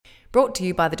brought to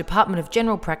you by the Department of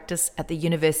General Practice at the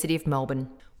University of Melbourne.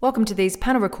 Welcome to these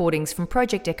panel recordings from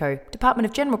Project Echo, Department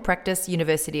of General Practice,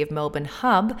 University of Melbourne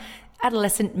Hub,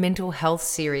 Adolescent Mental Health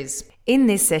Series. In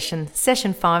this session,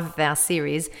 session 5 of our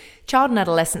series, Child and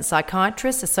Adolescent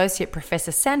Psychiatrist Associate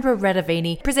Professor Sandra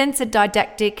Radovini presents a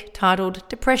didactic titled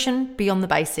Depression Beyond the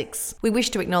Basics. We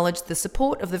wish to acknowledge the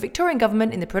support of the Victorian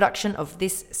Government in the production of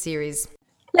this series.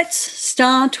 Let's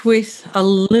start with a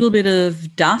little bit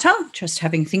of data, just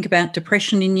having a think about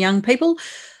depression in young people.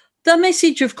 The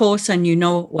message, of course, and you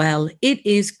know it well, it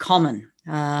is common.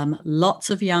 Lots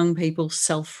of young people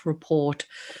self-report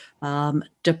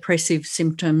depressive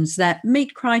symptoms that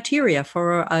meet criteria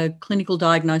for a clinical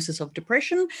diagnosis of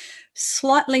depression,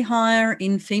 slightly higher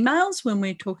in females when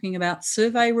we're talking about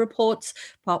survey reports,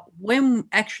 but when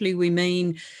actually we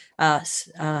mean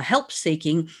help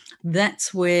seeking,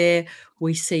 that's where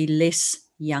we see less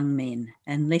young men,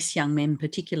 and less young men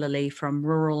particularly from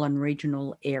rural and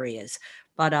regional areas,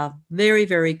 but a very,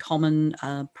 very common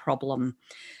problem.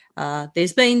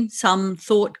 There's been some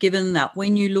thought given that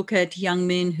when you look at young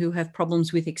men who have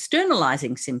problems with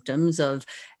externalizing symptoms of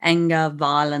anger,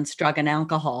 violence, drug and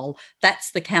alcohol,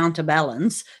 that's the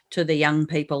counterbalance to the young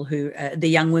people who, the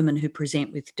young women who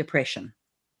present with depression.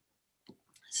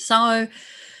 So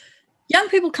young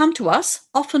people come to us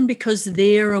often because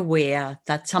they're aware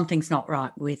that something's not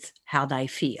right with how they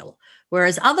feel,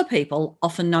 whereas other people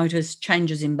often notice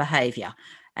changes in behaviour.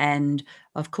 And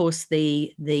of course,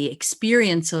 the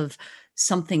experience of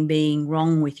something being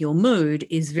wrong with your mood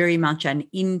is very much an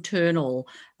internal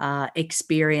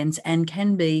experience and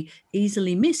can be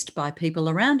easily missed by people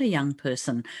around a young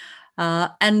person.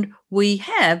 And we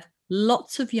have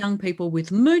lots of young people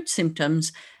with mood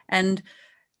symptoms, and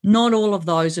not all of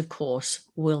those, of course,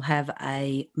 will have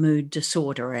a mood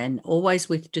disorder. And always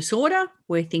with disorder,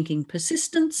 we're thinking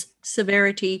persistence,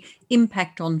 severity,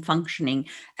 impact on functioning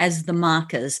as the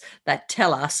markers that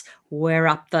tell us we're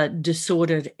up the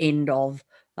disordered end of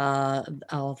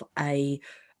a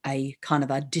kind of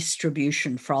a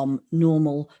distribution from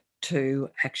normal to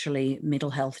actually mental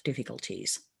health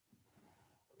difficulties.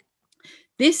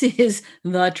 This is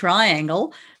the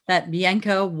triangle that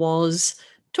Bianca was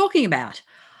talking about.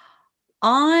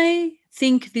 I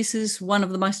think this is one of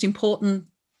the most important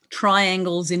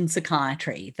triangles in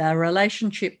psychiatry, the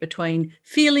relationship between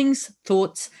feelings,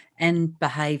 thoughts, and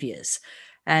behaviours.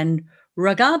 And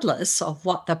regardless of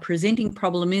what the presenting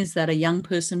problem is that a young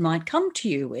person might come to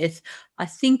you with, I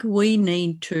think we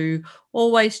need to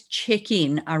always check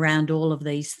in around all of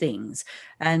these things.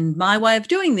 And my way of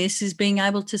doing this is being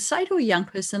able to say to a young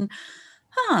person,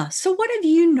 so what have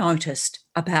you noticed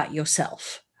about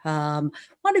yourself?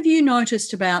 What have you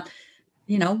noticed about,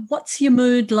 what's your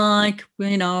mood like?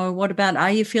 What about, are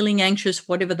you feeling anxious?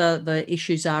 Whatever the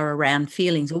issues are around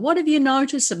feelings, or what have you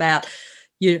noticed about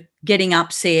you getting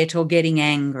upset or getting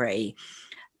angry?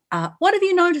 What have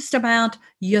you noticed about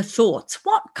your thoughts?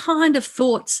 What kind of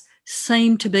thoughts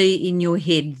seem to be in your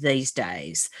head these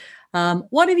days?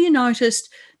 What have you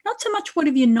noticed? Not so much what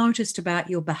have you noticed about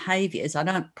your behaviours, I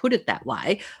don't put it that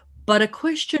way, but a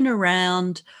question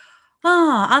around,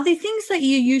 are there things that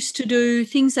you used to do,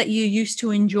 things that you used to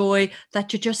enjoy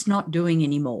that you're just not doing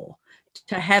anymore?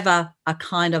 To have a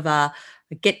kind of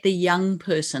get the young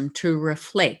person to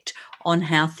reflect on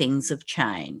how things have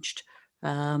changed.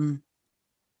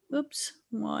 Oops,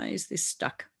 why is this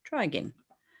stuck? Try again.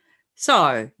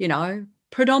 So,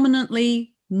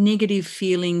 predominantly negative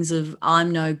feelings of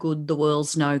I'm no good, the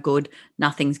world's no good,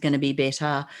 nothing's going to be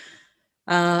better.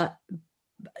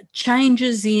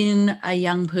 Changes in a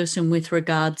young person with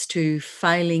regards to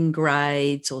failing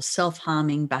grades or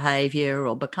self-harming behaviour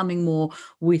or becoming more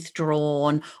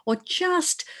withdrawn or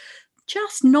just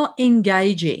not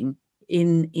engaging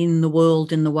in the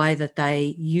world in the way that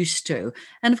they used to.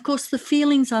 And of course, the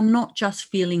feelings are not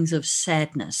just feelings of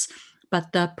sadness,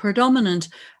 but the predominant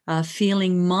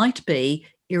feeling might be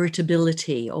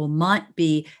irritability or might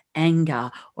be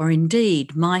anger or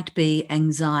indeed might be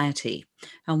anxiety.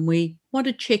 And we want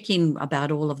to check in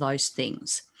about all of those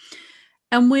things.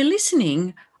 And we're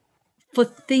listening for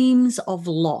themes of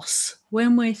loss.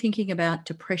 When we're thinking about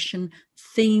depression,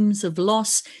 themes of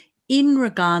loss in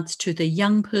regards to the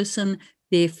young person,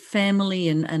 their family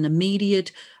and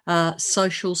immediate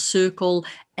social circle,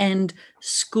 and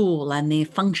school and their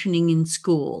functioning in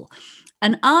school.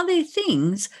 And are there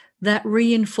things that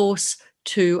reinforce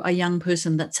to a young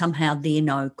person that somehow they're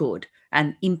no good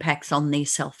and impacts on their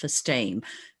self-esteem?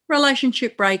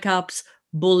 Relationship breakups,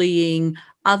 bullying,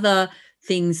 other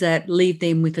things that leave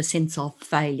them with a sense of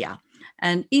failure.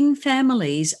 And in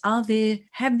families, have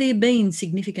there been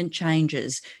significant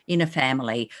changes in a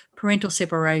family? Parental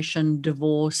separation,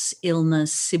 divorce,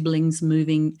 illness, siblings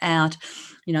moving out,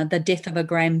 the death of a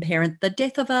grandparent, the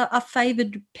death of a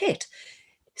favoured pet,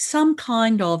 some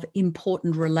kind of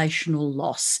important relational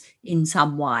loss in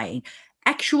some way,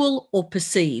 actual or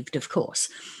perceived, of course.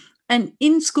 And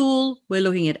in school, we're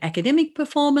looking at academic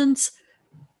performance,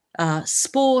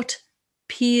 sport,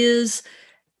 peers,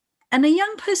 and a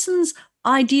young person's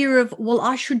idea of, well,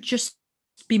 I should just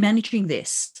be managing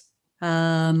this, or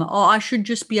I should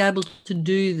just be able to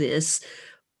do this.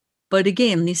 But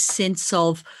again, this sense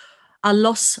of a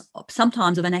loss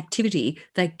sometimes of an activity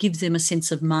that gives them a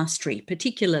sense of mastery,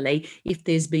 particularly if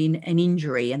there's been an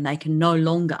injury and they can no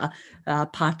longer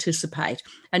participate.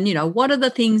 And, what are the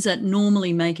things that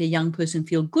normally make a young person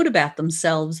feel good about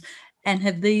themselves, and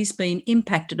have these been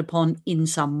impacted upon in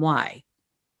some way?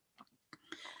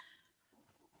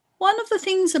 One of the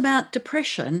things about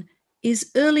depression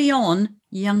is early on,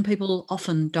 young people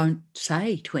often don't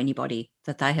say to anybody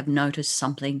that they have noticed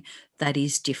something that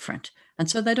is different. And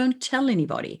so they don't tell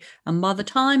anybody. And by the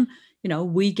time,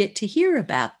 we get to hear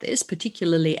about this,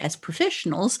 particularly as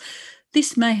professionals,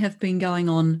 this may have been going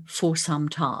on for some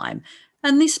time.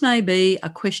 And this may be a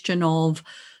question of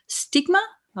stigma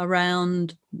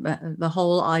around the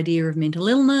whole idea of mental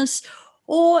illness,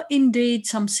 or indeed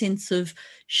some sense of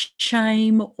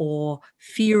shame or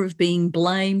fear of being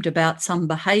blamed about some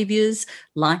behaviours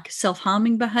like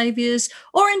self-harming behaviours,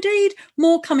 or indeed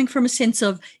more coming from a sense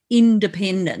of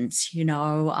independence.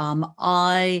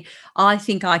 I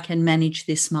think I can manage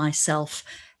this myself,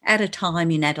 at a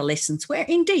time in adolescence where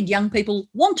indeed young people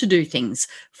want to do things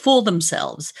for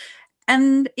themselves.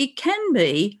 And it can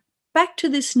be back to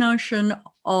this notion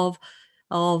of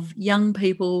young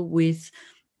people with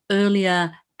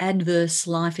earlier adverse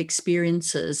life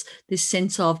experiences, this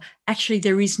sense of actually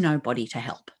there is nobody to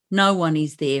help. No one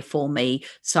is there for me,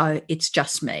 so it's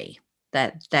just me.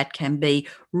 That can be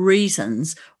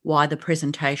reasons why the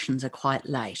presentations are quite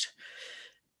late.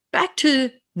 Back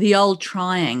to the old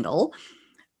triangle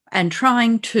and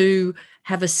trying to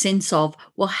have a sense of,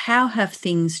 well, how have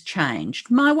things changed?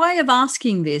 My way of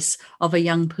asking this of a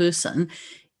young person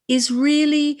is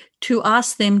really to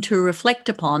ask them to reflect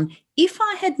upon, if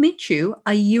I had met you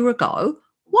a year ago,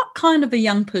 what kind of a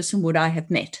young person would I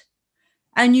have met?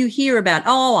 And you hear about,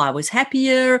 oh, I was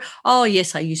happier. Oh,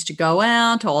 yes, I used to go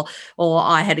out, or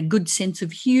I had a good sense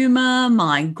of humour.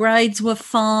 My grades were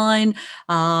fine.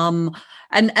 And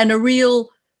a real,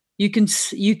 you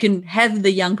can have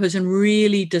the young person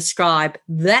really describe,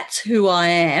 that's who I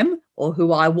am or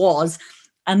who I was.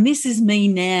 And this is me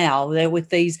now, there with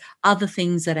these other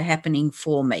things that are happening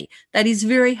for me. That is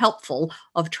very helpful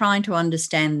of trying to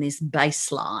understand this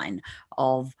baseline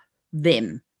of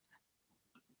them.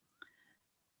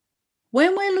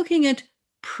 When we're looking at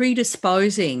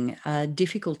predisposing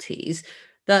difficulties,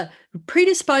 the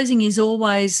predisposing is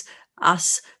always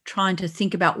us trying to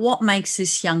think about what makes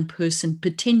this young person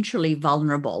potentially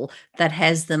vulnerable that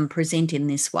has them present in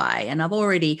this way. And I've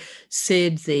already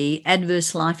said the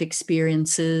adverse life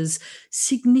experiences,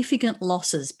 significant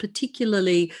losses,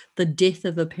 particularly the death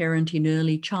of a parent in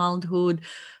early childhood,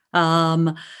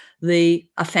 a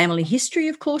family history,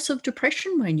 of course, of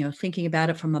depression when you're thinking about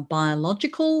it from a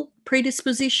biological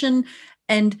predisposition,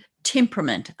 and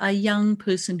temperament, a young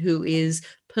person who is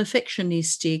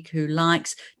perfectionistic, who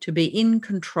likes to be in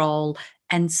control,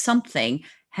 and something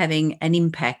having an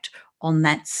impact on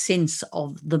that sense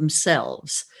of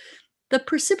themselves. The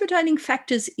precipitating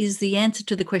factors is the answer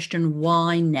to the question,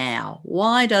 why now?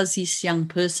 Why does this young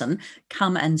person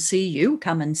come and see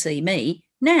me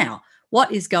now?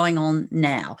 What is going on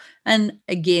now? And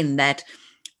again, that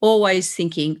always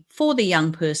thinking for the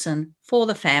young person, for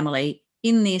the family,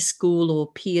 in their school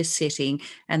or peer setting,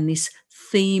 and this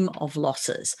theme of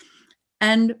losses.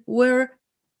 And we're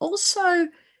also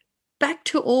back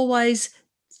to always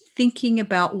thinking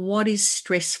about what is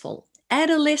stressful.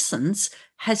 Adolescence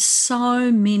has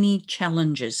so many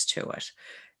challenges to it,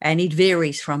 and it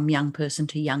varies from young person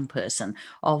to young person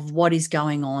of what is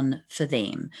going on for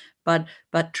them.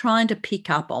 But trying to pick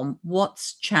up on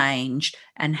what's changed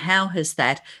and how has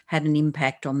that had an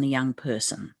impact on the young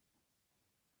person.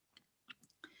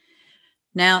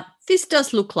 Now, this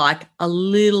does look like a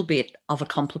little bit of a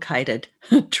complicated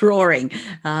drawing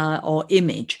or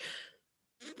image.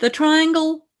 The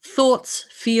triangle, thoughts,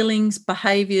 feelings,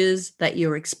 behaviours that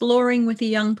you're exploring with a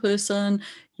young person,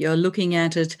 you're looking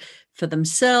at it for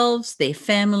themselves, their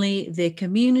family, their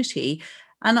community.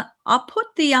 And I put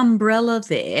the umbrella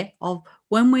there of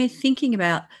when we're thinking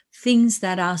about things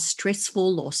that are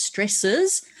stressful or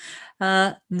stressors,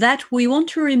 that we want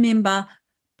to remember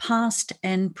past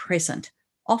and present.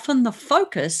 Often the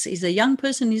focus is a young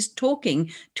person is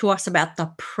talking to us about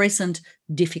the present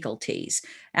difficulties.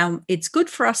 It's good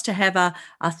for us to have a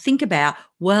think about,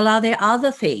 well, are there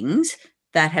other things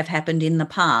that have happened in the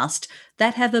past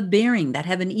that have a bearing, that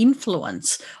have an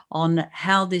influence on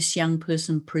how this young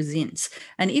person presents?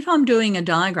 And if I'm doing a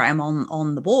diagram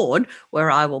on the board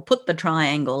where I will put the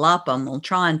triangle up and we'll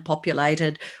try and populate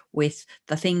it with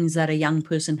the things that a young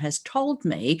person has told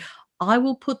me, I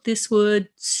will put this word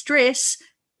stress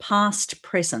past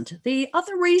present. The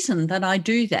other reason that I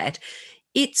do that,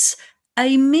 it's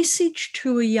a message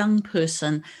to a young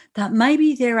person that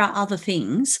maybe there are other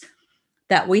things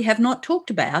that we have not talked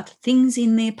about, things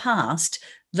in their past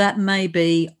that may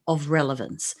be of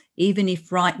relevance, even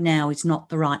if right now is not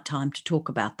the right time to talk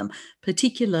about them,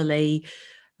 particularly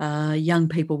young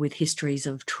people with histories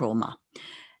of trauma.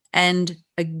 And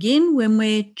again, when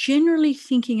we're generally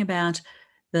thinking about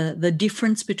the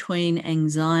difference between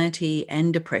anxiety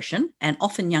and depression, and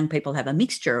often young people have a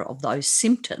mixture of those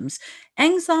symptoms,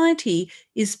 anxiety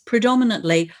is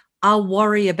predominantly a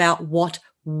worry about what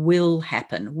will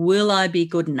happen. Will I be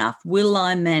good enough? Will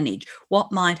I manage?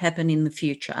 What might happen in the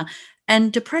future?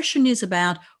 And depression is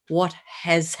about what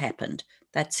has happened,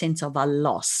 that sense of a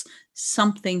loss.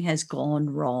 Something has gone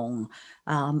wrong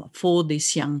for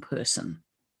this young person.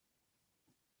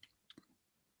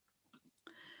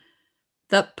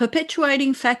 The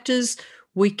perpetuating factors,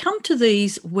 we come to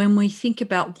these when we think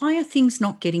about why are things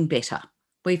not getting better?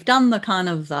 We've done the kind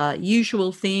of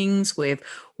usual things. We've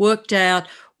worked out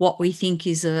what we think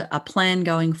is a plan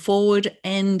going forward,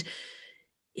 and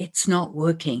it's not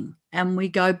working. And we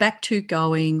go back to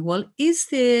going, well, is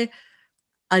there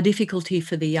a difficulty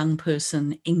for the young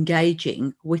person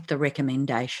engaging with the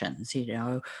recommendations?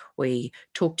 We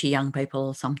talk to young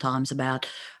people sometimes about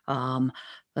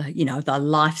the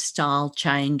lifestyle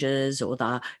changes, or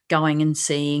the going and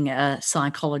seeing a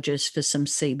psychologist for some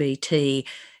CBT,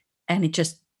 and it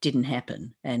just didn't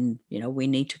happen. And, we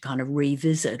need to kind of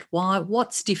revisit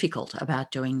what's difficult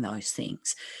about doing those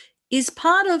things. Is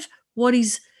part of what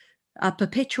is a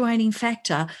perpetuating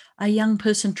factor a young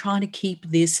person trying to keep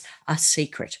this a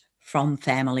secret from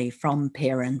family, from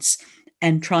parents,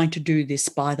 and trying to do this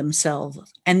by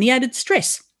themselves, and the added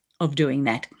stress of doing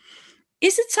that?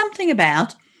 Is it something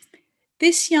about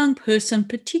this young person,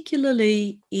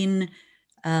 particularly in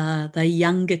the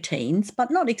younger teens,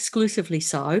 but not exclusively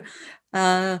so,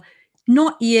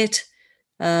 not yet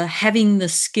having the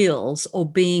skills or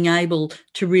being able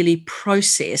to really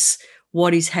process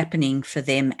what is happening for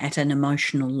them at an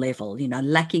emotional level,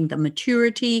 lacking the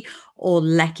maturity or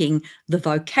lacking the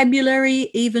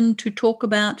vocabulary even to talk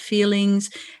about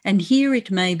feelings? And here it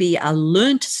may be a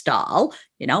learnt style,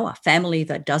 a family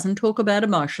that doesn't talk about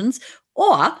emotions,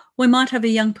 or we might have a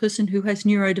young person who has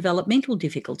neurodevelopmental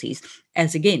difficulties,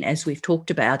 as we've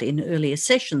talked about in earlier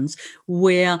sessions,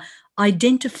 where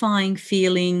identifying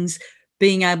feelings,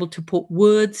 being able to put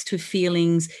words to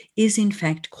feelings is in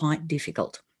fact quite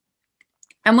difficult.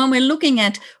 And when we're looking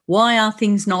at why are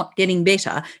things not getting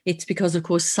better, it's because, of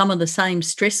course, some of the same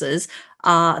stressors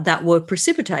that were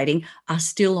precipitating are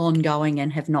still ongoing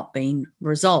and have not been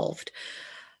resolved.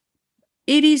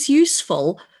 It is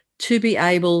useful to be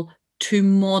able to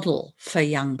model for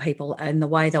young people in the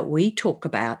way that we talk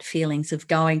about feelings of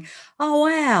going, oh,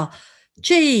 wow,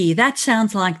 gee, that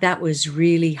sounds like that was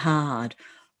really hard.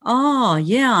 Oh,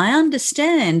 yeah, I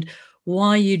understand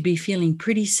why you'd be feeling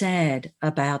pretty sad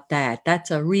about that. That's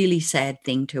a really sad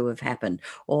thing to have happened.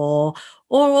 Or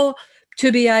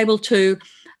to be able to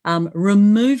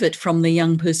remove it from the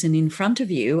young person in front of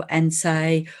you and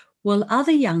say, well,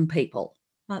 other young people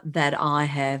that I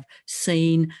have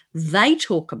seen, they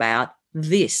talk about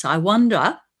this. I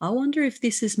wonder if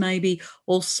this is maybe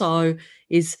also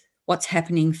is what's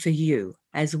happening for you,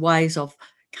 as ways of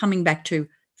coming back to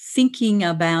thinking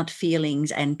about feelings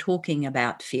and talking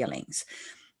about feelings.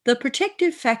 The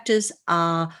protective factors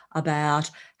are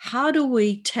about how do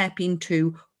we tap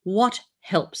into what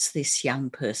helps this young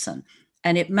person.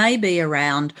 And it may be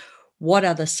around what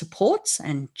are the supports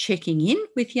and checking in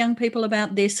with young people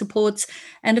about their supports.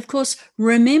 And of course,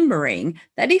 remembering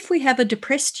that if we have a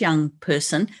depressed young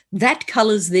person, that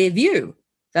colours their view.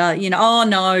 Oh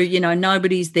no,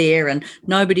 nobody's there and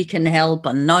nobody can help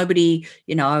and nobody,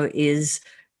 is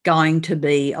going to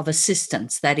be of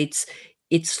assistance, that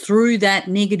it's through that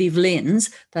negative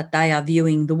lens that they are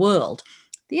viewing the world.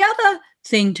 The other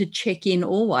thing to check in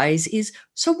always is,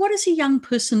 so what does a young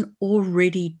person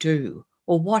already do?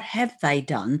 Or what have they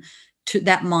done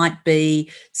that might be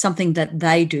something that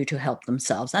they do to help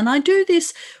themselves? And I do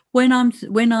this when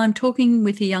I'm talking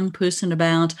with a young person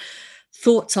about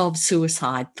thoughts of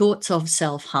suicide, thoughts of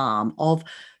self-harm, of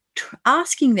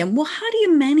asking them, well, how do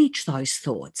you manage those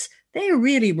thoughts? They're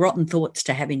really rotten thoughts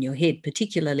to have in your head,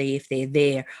 particularly if they're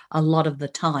there a lot of the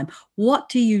time. What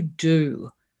do you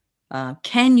do?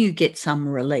 Can you get some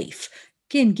relief?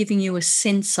 Again, giving you a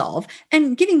sense of,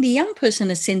 and giving the young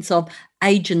person a sense of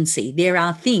agency. There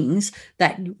are things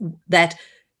that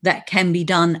can be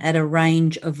done at a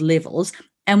range of levels,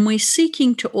 and we're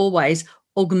seeking to always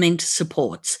augment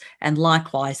supports, and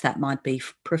likewise that might be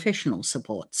professional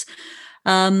supports.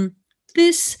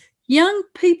 This young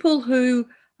people who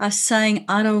are saying,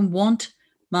 I don't want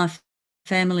my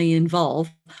family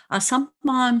involved, are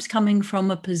sometimes coming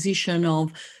from a position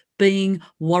of being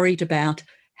worried about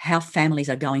how families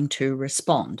are going to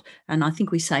respond. And I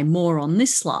think we say more on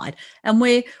this slide. And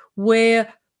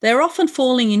where they're often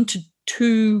falling into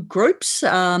two groups,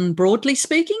 broadly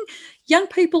speaking, young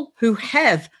people who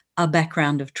have a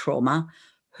background of trauma,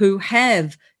 who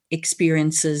have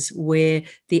experiences where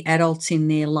the adults in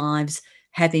their lives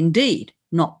have indeed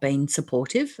not been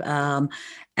supportive.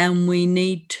 And we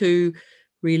need to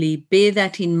really bear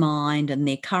that in mind and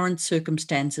their current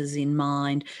circumstances in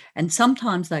mind. And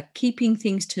sometimes that keeping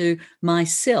things to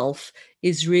myself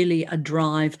is really a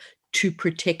drive to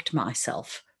protect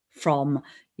myself from,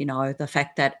 the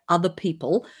fact that other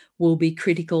people will be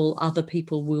critical, other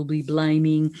people will be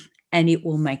blaming, and it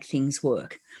will make things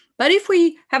work. But if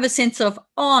we have a sense of,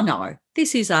 oh no,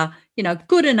 this is a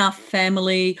good enough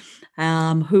family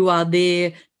who are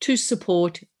there to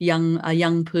support a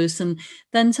young person,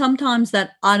 then sometimes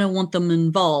that I don't want them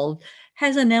involved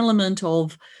has an element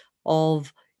of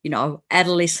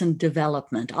adolescent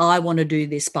development. I want to do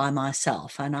this by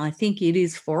myself. And I think it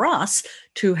is for us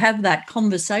to have that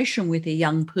conversation with a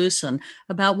young person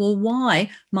about, well, why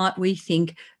might we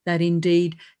think that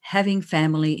indeed having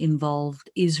family involved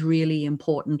is really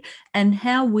important, and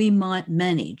how we might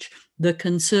manage the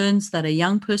concerns that a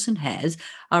young person has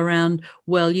around,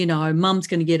 well, mum's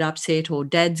going to get upset or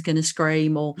dad's going to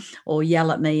scream or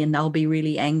yell at me and they'll be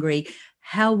really angry.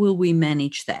 How will we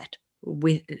manage that?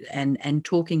 And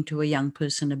talking to a young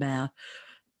person about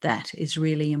that is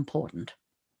really important.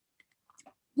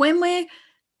 When we're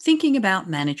thinking about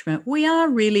management, we are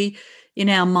really in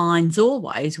our minds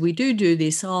always, we do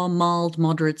this, mild,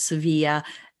 moderate, severe,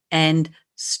 and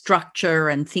structure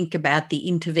and think about the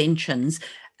interventions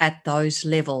at those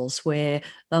levels where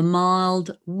the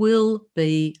mild will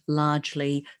be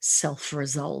largely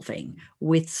self-resolving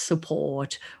with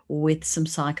support, with some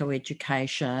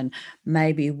psychoeducation,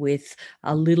 maybe with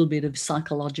a little bit of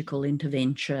psychological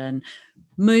intervention.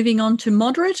 Moving on to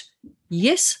moderate,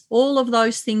 yes, all of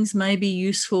those things may be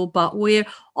useful, but we're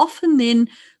often then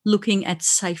looking at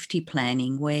safety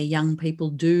planning where young people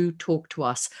do talk to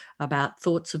us about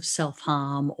thoughts of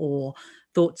self-harm or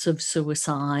thoughts of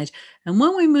suicide. And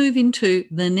when we move into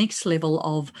the next level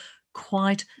of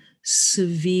quite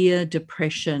severe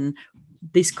depression,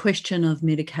 this question of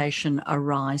medication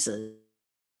arises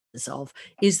of,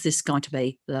 is this going to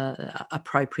be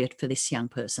appropriate for this young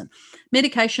person?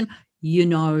 Medication, you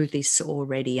know this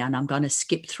already, and I'm going to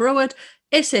skip through it.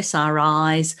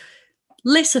 SSRIs,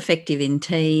 less effective in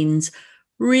teens,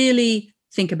 really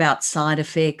think about side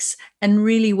effects, and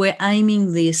really we're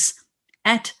aiming this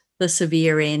at the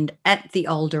severe end, at the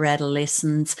older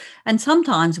adolescents. And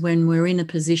sometimes when we're in a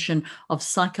position of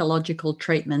psychological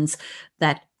treatments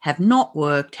that have not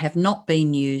worked, have not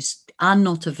been used, are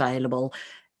not available,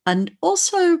 and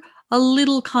also a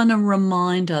little kind of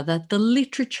reminder that the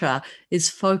literature is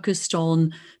focused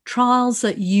on trials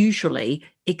that usually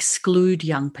exclude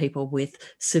young people with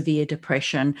severe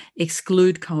depression,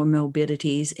 exclude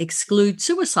comorbidities, exclude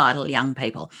suicidal young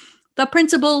people. The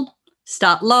principle,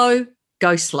 start low,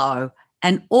 go slow,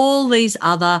 and all these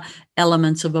other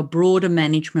elements of a broader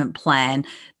management plan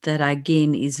that,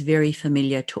 again, is very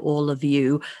familiar to all of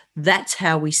you. That's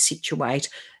how we situate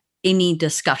any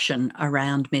discussion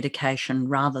around medication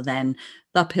rather than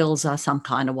the pills are some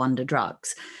kind of wonder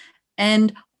drugs.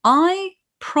 And I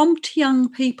prompt young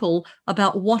people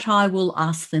about what I will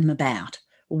ask them about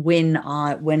when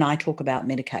I talk about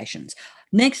medications.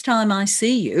 Next time I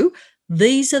see you,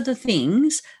 these are the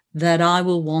things that I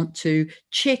will want to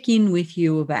check in with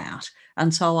you about.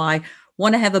 And so I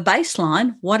want to have a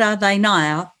baseline. What are they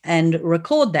now? And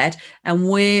record that. And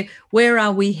where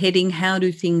are we heading? How do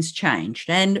things change?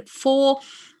 And for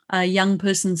a young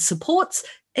person's supports,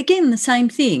 again, the same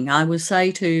thing. I will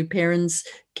say to parents,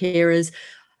 carers,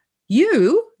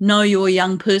 you know your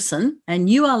young person and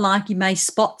you may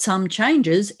spot some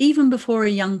changes even before a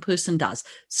young person does.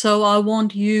 So I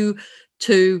want you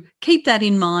to keep that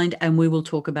in mind, and we will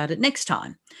talk about it next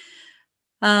time.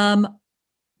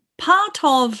 Part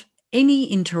of any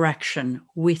interaction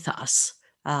with us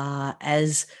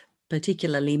as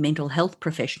particularly mental health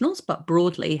professionals, but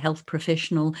broadly health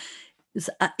professional,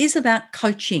 is about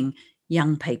coaching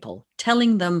young people,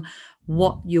 telling them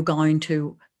what you're going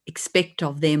to expect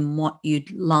of them, what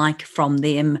you'd like from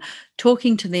them,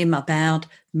 talking to them about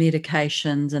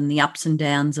medications and the ups and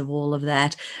downs of all of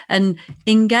that, and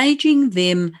engaging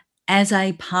them as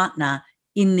a partner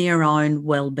in their own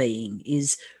well-being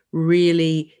is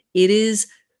really, it is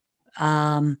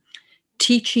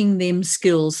teaching them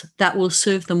skills that will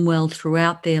serve them well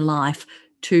throughout their life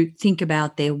to think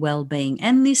about their well-being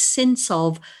and this sense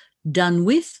of done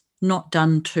with, not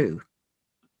done to.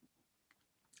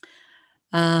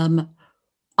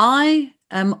 I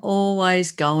am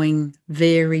always going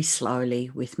very slowly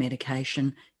with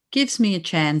medication. Gives me a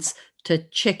chance to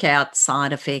check out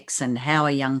side effects and how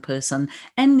a young person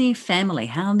and their family,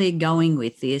 how they're going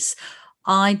with this.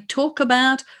 I talk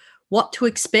about what to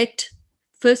expect.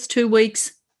 First 2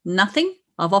 weeks, nothing.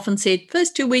 I've often said,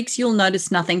 first 2 weeks, you'll notice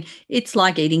nothing. It's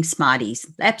like eating Smarties.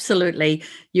 Absolutely,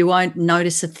 you won't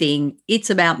notice a thing. It's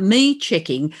about me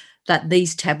checking that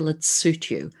these tablets suit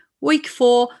you. Week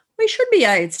 4, we should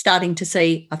be starting to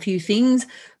see a few things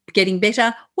getting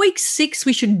better. Week 6,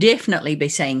 we should definitely be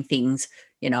seeing things,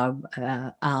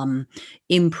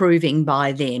 improving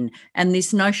by then. And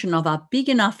this notion of a big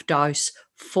enough dose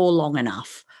for long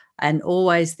enough, and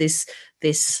always this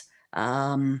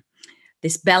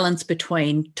balance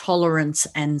between tolerance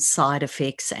and side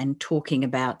effects, and talking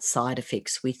about side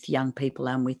effects with young people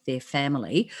and with their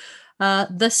family.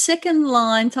 The second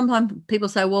line, sometimes people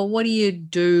say, well, what do you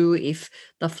do if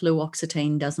the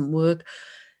fluoxetine doesn't work?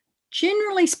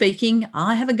 Generally speaking,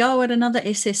 I have a go at another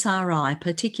SSRI,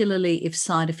 particularly if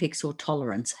side effects or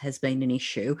tolerance has been an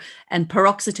issue. And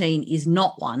paroxetine is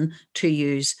not one to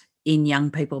use in young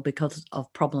people because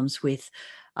of problems with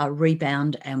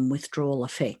rebound and withdrawal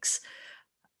effects.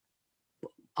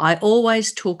 I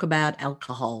always talk about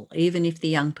alcohol, even if the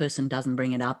young person doesn't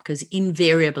bring it up, because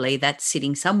invariably that's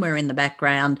sitting somewhere in the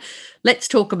background. Let's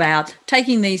talk about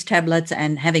taking these tablets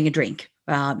and having a drink.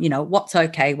 What's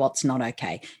okay, what's not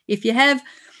okay. If you have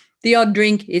the odd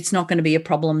drink, it's not going to be a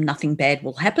problem. Nothing bad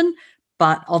will happen,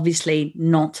 but obviously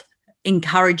not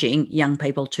encouraging young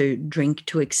people to drink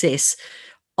to excess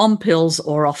on pills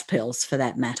or off pills for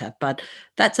that matter. But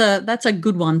that's a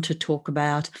good one to talk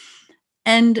about.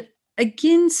 And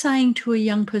again, saying to a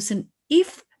young person,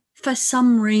 if for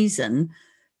some reason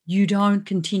you don't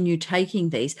continue taking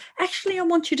these, actually, I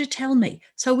want you to tell me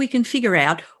so we can figure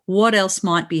out what else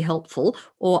might be helpful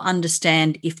or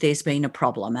understand if there's been a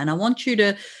problem. And I want you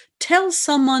to tell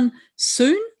someone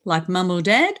soon, like mum or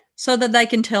dad, so that they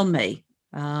can tell me.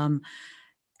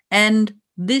 And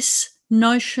this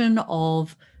notion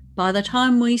of, by the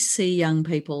time we see young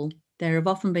people, there have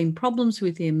often been problems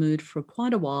with their mood for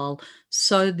quite a while.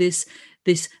 So this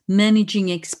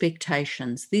managing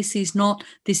expectations, this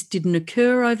didn't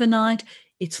occur overnight.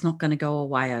 It's not going to go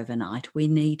away overnight. We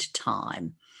need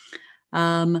time.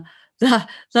 The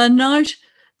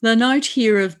note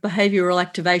here of behavioural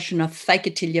activation of fake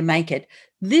it till you make it.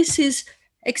 This is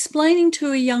explaining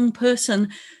to a young person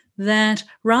that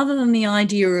rather than the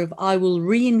idea of I will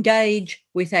re-engage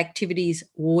with activities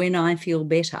when I feel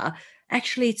better,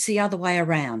 actually it's the other way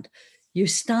around. You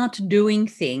start doing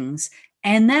things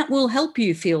and that will help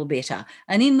you feel better.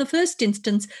 And in the first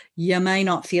instance, you may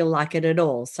not feel like it at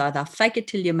all. So the fake it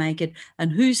till you make it,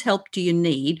 and whose help do you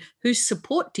need? Whose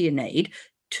support do you need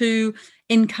to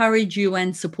encourage you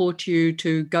and support you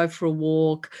to go for a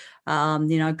walk,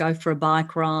 go for a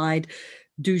bike ride,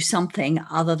 do something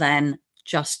other than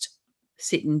just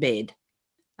sit in bed.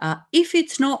 If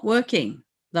it's not working,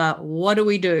 what do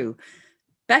we do?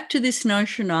 Back to this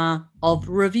notion of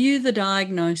review the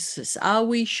diagnosis. Are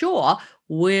we sure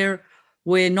we're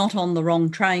not on the wrong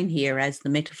train here, as the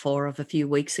metaphor of a few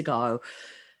weeks ago?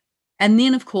 And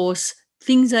then, of course,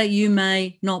 things that you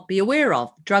may not be aware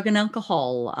of, drug and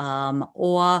alcohol,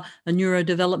 or a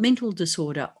neurodevelopmental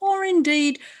disorder, or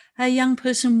indeed a young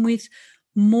person with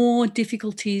more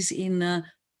difficulties in the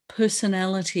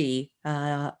personality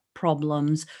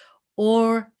problems,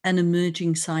 or an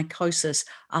emerging psychosis,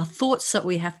 are thoughts that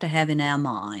we have to have in our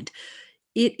mind.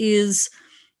 It is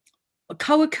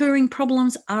co-occurring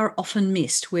problems are often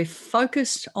missed. We're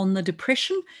focused on the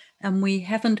depression and we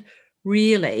haven't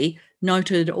really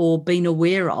noted or been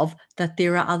aware of that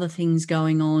there are other things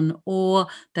going on, or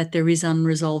that there is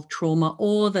unresolved trauma,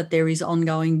 or that there is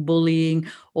ongoing bullying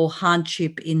or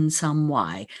hardship in some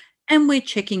way. And we're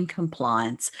checking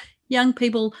compliance. Young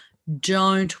people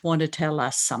don't want to tell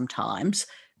us sometimes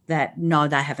that, no,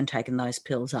 they haven't taken those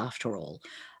pills after all.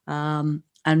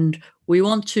 And we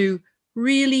want to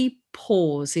really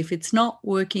pause. If it's not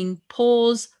working,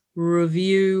 pause,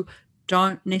 review.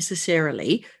 Don't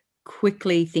necessarily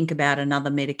quickly think about another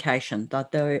medication.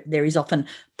 That there is often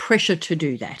pressure to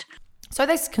do that. So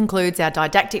this concludes our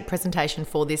didactic presentation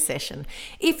for this session.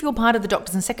 If you're part of the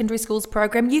Doctors in Secondary Schools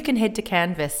program, you can head to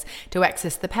Canvas to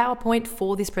access the PowerPoint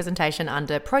for this presentation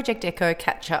under Project Echo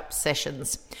Catch-Up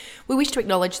Sessions. We wish to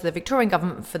acknowledge the Victorian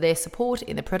Government for their support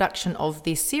in the production of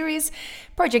this series.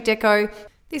 Project Echo,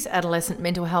 this adolescent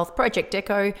mental health Project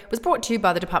Echo, was brought to you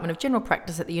by the Department of General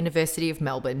Practice at the University of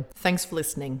Melbourne. Thanks for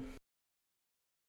listening.